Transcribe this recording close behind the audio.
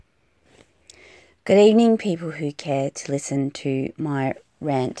Good evening, people who care to listen to my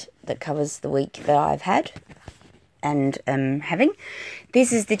rant that covers the week that I've had and am having.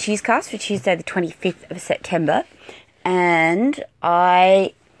 This is the Tuescast for Tuesday the 25th of September, and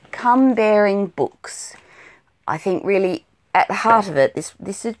I come bearing books. I think really at the heart of it,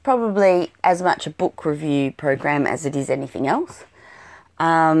 this is probably as much a book review program as it is anything else.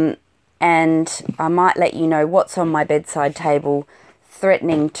 And I might let you know what's on my bedside table,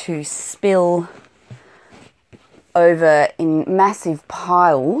 threatening to spill over in massive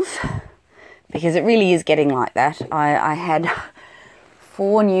piles, because it really is getting like that. I had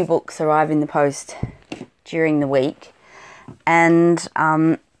 4 new books arrive in the post during the week, and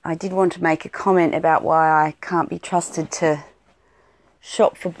I did want to make a comment about why I can't be trusted to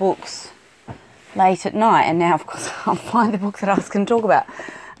shop for books late at night, and now of course I'll find the book that I was going to talk about.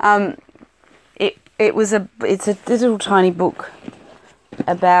 It's a little tiny book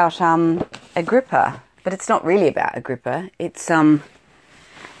about Agrippa, but it's not really about Agrippa. It's a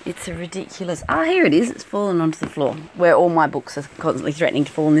ridiculous... here it is. It's fallen onto the floor, where all my books are constantly threatening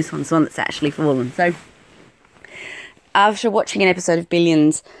to fall, and this one's the one that's actually fallen. So, after watching an episode of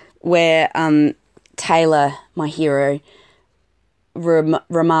Billions where Taylor, my hero,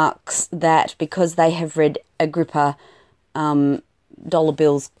 remarks that because they have read Agrippa, dollar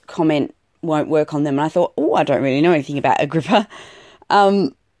bills comment won't work on them, and I thought, I don't really know anything about Agrippa.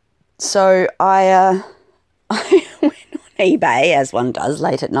 So I went on eBay, as one does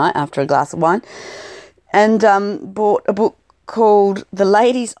late at night after a glass of wine, and bought a book called The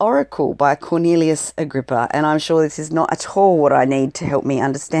Lady's Oracle by Cornelius Agrippa, and I'm sure this is not at all what I need to help me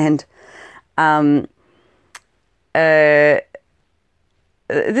understand. This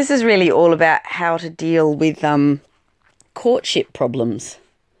is really all about how to deal with courtship problems.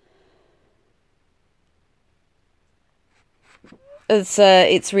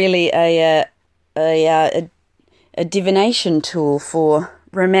 It's really a divination tool for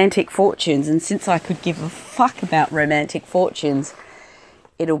romantic fortunes, and since I could give a fuck about romantic fortunes,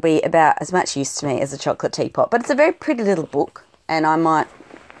 it'll be about as much use to me as a chocolate teapot. But it's a very pretty little book, and I might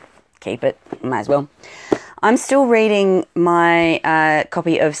keep it. Might as well. I'm still reading my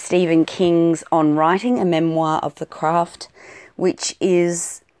copy of Stephen King's On Writing, a memoir of the craft, which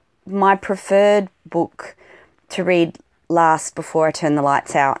is my preferred book to read last before I turn the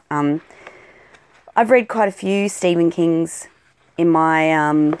lights out. I've read quite a few Stephen King's in my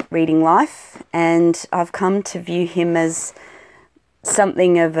reading life, and I've come to view him as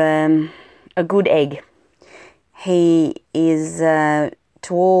something of a good egg. He is, to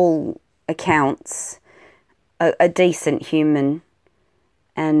all accounts, a decent human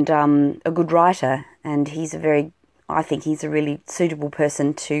and a good writer, and I think he's a really suitable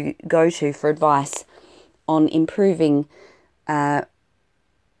person to go to for advice on improving at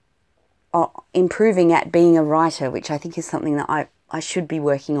being a writer, which I think is something that I should be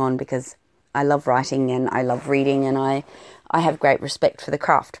working on, because I love writing and I love reading, and I have great respect for the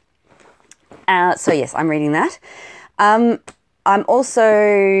craft. So yes, I'm reading that. I'm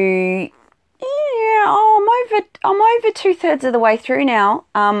also I'm over 2/3 of the way through now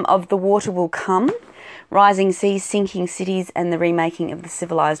of The Water Will Come, Rising Seas, Sinking Cities, and the Remaking of the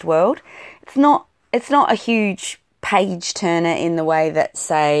Civilized World. It's not a huge page turner in the way that,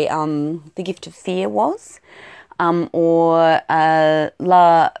 say, The Gift of Fear was, or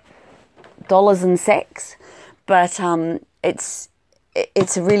Dollars and Sex, but it's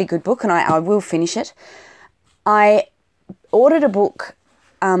a really good book, and I will finish it. I ordered a book.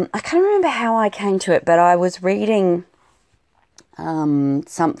 I can't remember how I came to it, but I was reading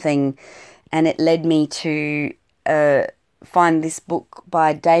something, and it led me to find this book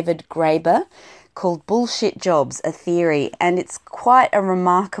by David Graeber called Bullshit Jobs, A Theory, and it's quite a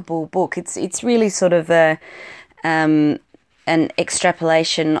remarkable book. It's really sort of an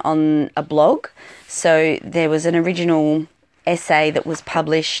extrapolation on a blog. So there was an original essay that was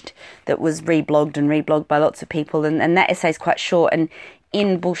published that was reblogged by lots of people, and that essay is quite short, and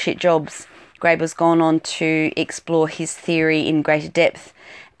in Bullshit Jobs, Graeber's gone on to explore his theory in greater depth,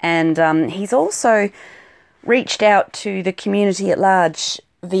 and he's also reached out to the community at large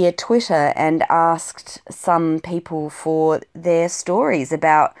via Twitter and asked some people for their stories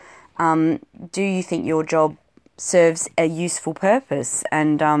about, do you think your job serves a useful purpose?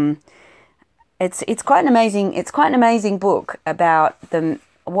 And it's quite an amazing book about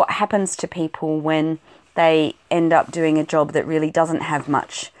what happens to people when they end up doing a job that really doesn't have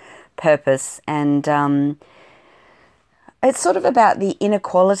much purpose, and it's sort of about the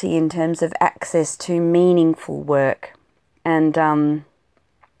inequality in terms of access to meaningful work. And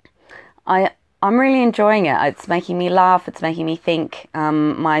I'm really enjoying it. It's making me laugh. It's making me think.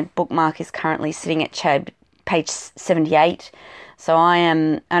 My bookmark is currently sitting at page 78. So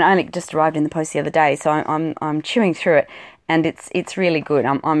and I only just arrived in the post the other day. So I'm chewing through it, and it's really good.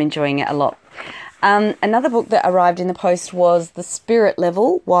 I'm enjoying it a lot. Another book that arrived in the post was The Spirit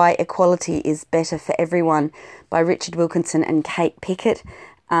Level: Why Equality is Better for Everyone by Richard Wilkinson and Kate Pickett.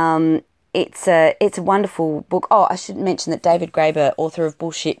 It's a wonderful book. Oh, I should mention that David Graeber, author of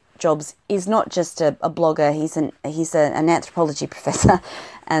Bullshit Jobs, is not just a blogger. He's an anthropology professor,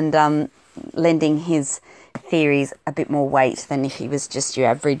 and lending his theories a bit more weight than if he was just your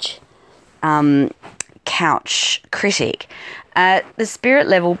average couch critic. The Spirit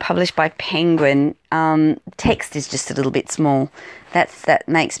Level, published by Penguin, text is just a little bit small. That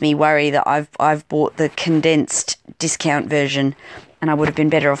makes me worry that I've bought the condensed discount version, and I would have been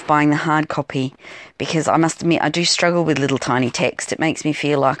better off buying the hard copy, because I must admit I do struggle with little tiny text. It makes me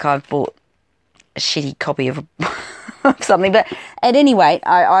feel like I've bought a shitty copy of something. But at any rate,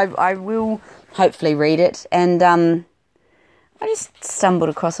 I will hopefully read it. And I just stumbled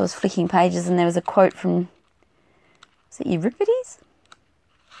across, I was flicking pages, and there was a quote from, is it Euripides?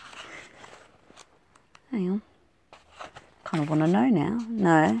 Hang on. Kind of want to know now.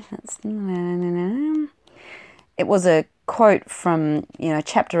 No, that's... It was a quote from,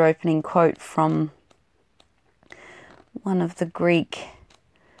 chapter opening quote from one of the Greek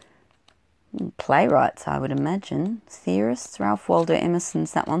playwrights, I would imagine. Theorists, Ralph Waldo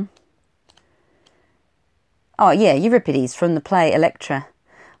Emerson's that one. Oh, yeah, Euripides from the play Electra.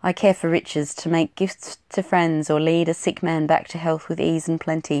 I care for riches, to make gifts to friends, or lead a sick man back to health with ease and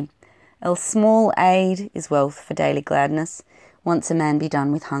plenty. Else small aid is wealth for daily gladness. Once a man be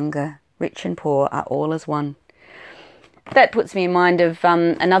done with hunger, rich and poor are all as one. That puts me in mind of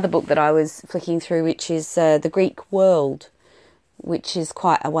another book that I was flicking through, which is The Greek World, which is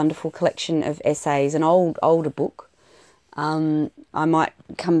quite a wonderful collection of essays, an older book. I might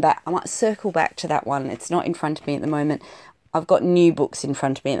circle back to that one. It's not in front of me at the moment. I've got new books in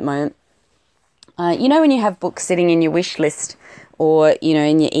front of me at the moment. When you have books sitting in your wish list, or,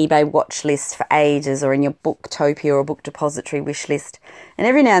 in your eBay watch list for ages, or in your Booktopia or Book Depository wish list, and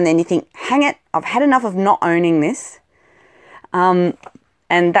every now and then you think, hang it, I've had enough of not owning this. And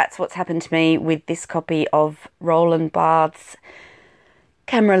that's what's happened to me with this copy of Roland Barthes'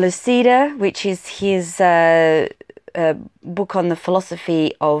 Camera Lucida, which is his book on the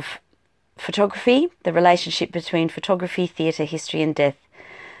philosophy of photography, the relationship between photography, theatre, history and death.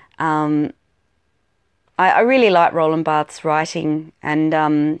 I really like Roland Barthes' writing,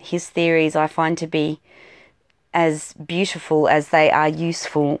 and his theories I find to be as beautiful as they are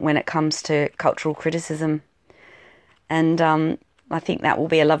useful when it comes to cultural criticism. And I think that will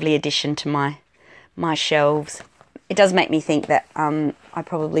be a lovely addition to my shelves. It does make me think that I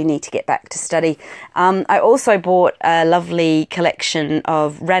probably need to get back to study. I also bought a lovely collection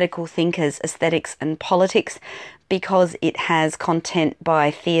of Radical Thinkers, Aesthetics and Politics, because it has content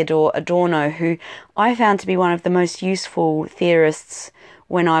by Theodor Adorno, who I found to be one of the most useful theorists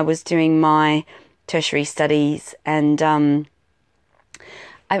when I was doing my tertiary studies. And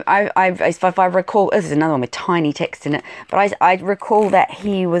if I recall, this is another one with tiny text in it, but I recall that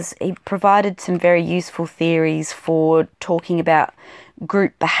he provided some very useful theories for talking about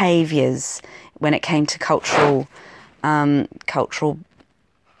group behaviours when it came to cultural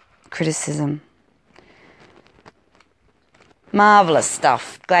criticism. Marvellous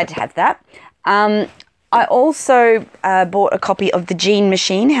stuff. Glad to have that. I also bought a copy of The Gene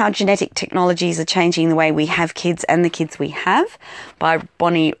Machine, How Genetic Technologies Are Changing the Way We Have Kids and the Kids We Have, by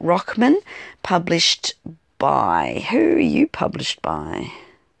Bonnie Rockman, published by... Who are you published by?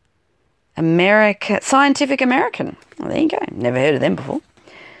 Scientific American. Well, there you go. Never heard of them before.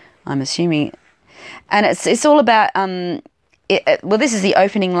 I'm assuming... And it's all about... this is the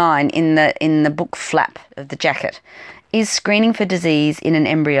opening line in the book flap of the jacket. Is screening for disease in an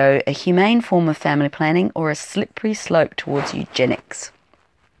embryo a humane form of family planning or a slippery slope towards eugenics?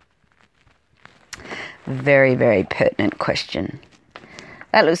 Very, very pertinent question.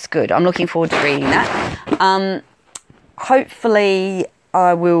 That looks good. I'm looking forward to reading that. Hopefully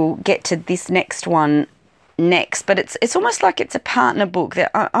I will get to this next one next, but it's almost like it's a partner book.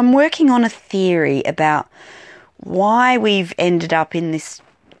 That I'm working on a theory about why we've ended up in this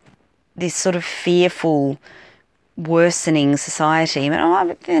sort of fearful, worsening society. Now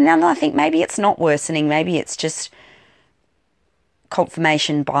I think maybe it's not worsening, maybe it's just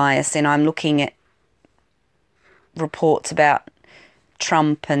confirmation bias, and I'm looking at reports about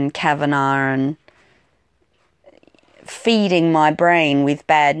Trump and Kavanaugh and feeding my brain with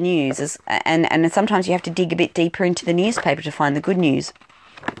bad news, and sometimes you have to dig a bit deeper into the newspaper to find the good news.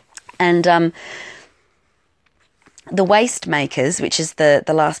 And The Waste Makers, which is the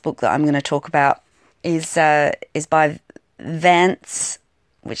last book that I'm going to talk about, is by Vance,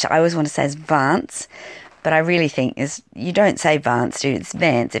 which I always want to say is Vance, but I really think you don't say Vance, dude, it's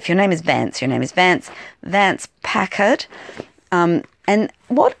Vance. If your name is Vance, your name is Vance. Vance Packard. And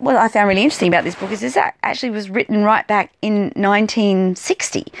what I found really interesting about this book is this actually was written right back in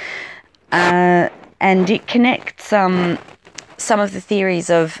 1960. And it connects some of the theories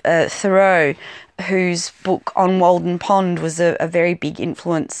of Thoreau, whose book On Walden Pond was a very big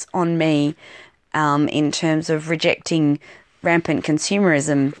influence on me in terms of rejecting rampant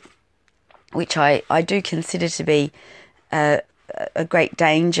consumerism, which I do consider to be a great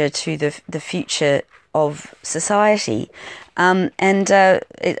danger to the future of society.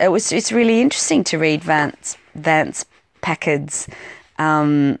 It's really interesting to read Vance Packard's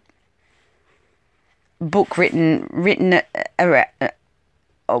book written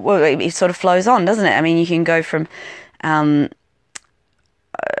well, it sort of flows on, doesn't it? I mean, you can go from On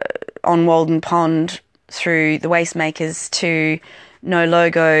Walden Pond through The Waste Makers to No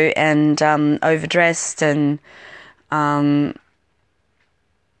Logo and Overdressed and other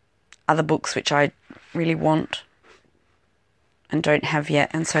books which I really want and don't have yet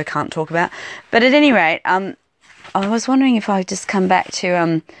and so can't talk about. But at any rate, I was wondering if I just come back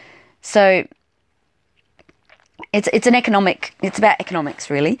to so it's about economics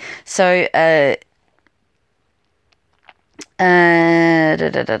really. So in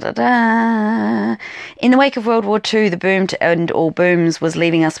the wake of World War II, the boom to end all booms was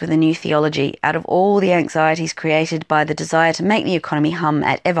leaving us with a new theology. Out of all the anxieties created by the desire to make the economy hum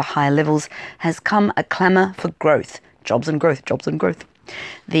at ever higher levels has come a clamour for growth. Jobs and growth, jobs and growth.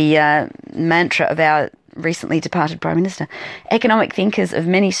 The mantra of our recently departed Prime Minister. Economic thinkers of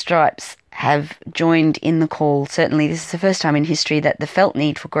many stripes have joined in the call. Certainly this is the first time in history that the felt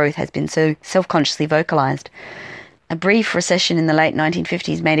need for growth has been so self-consciously vocalised. A brief recession in the late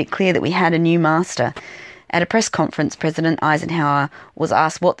 1950s made it clear that we had a new master. At a press conference, President Eisenhower was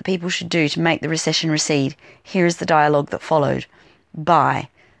asked what the people should do to make the recession recede. Here is the dialogue that followed. Buy.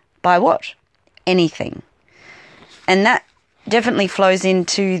 Buy what? Anything. And that definitely flows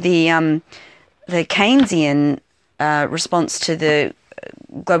into the Keynesian response to the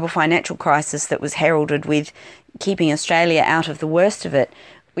global financial crisis that was heralded with keeping Australia out of the worst of it,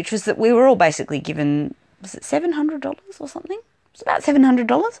 which was that we were all basically given, was it $700 or something? It was about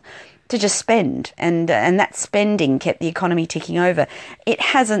 $700 to just spend, and that spending kept the economy ticking over. It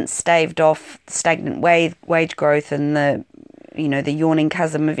hasn't staved off stagnant wage growth and the yawning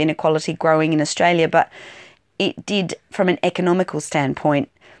chasm of inequality growing in Australia, but it did, from an economical standpoint,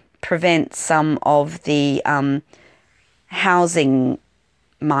 prevent some of the housing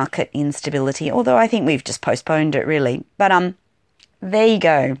market instability, although I think we've just postponed it really. But there you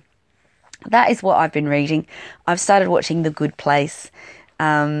go. That is what I've been reading. I've started watching The Good Place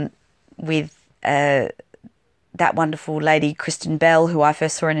with that wonderful lady Kristen Bell, who I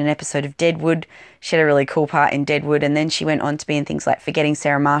first saw in an episode of Deadwood. She had a really cool part in Deadwood, and then she went on to be in things like Forgetting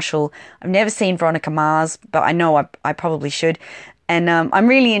Sarah Marshall. I've never seen Veronica Mars, but I know I probably should. And I'm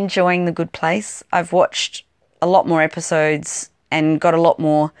really enjoying The Good Place. I've watched a lot more episodes and got a lot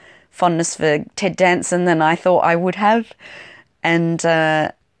more fondness for Ted Danson than I thought I would have. And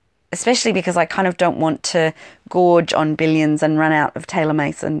especially because I kind of don't want to gorge on Billions and run out of Taylor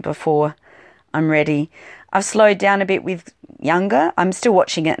Mason before I'm ready. I've slowed down a bit with Younger. I'm still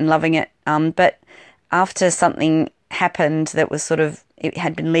watching it and loving it. But after something happened that was sort of, it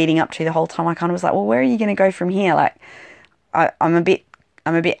had been leading up to the whole time, I kind of was like, well, where are you going to go from here? Like, I'm a bit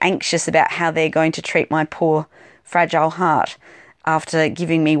anxious about how they're going to treat my poor fragile heart after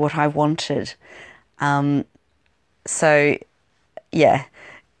giving me what I wanted. So yeah,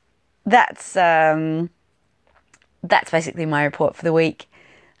 that's basically my report for the week.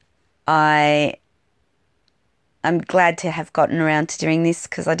 I'm glad to have gotten around to doing this,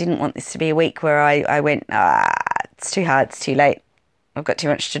 because I didn't want this to be a week where I went, it's too hard, it's too late, I've got too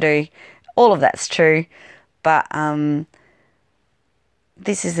much to do. All of that's true, but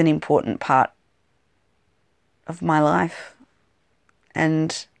this is an important part of my life,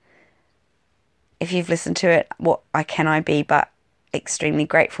 and if you've listened to it, what can I be but extremely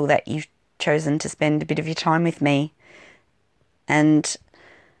grateful that you've chosen to spend a bit of your time with me. And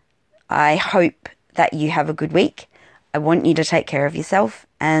I hope that you have a good week. I want you to take care of yourself,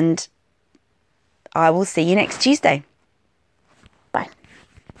 and I will see you next Tuesday.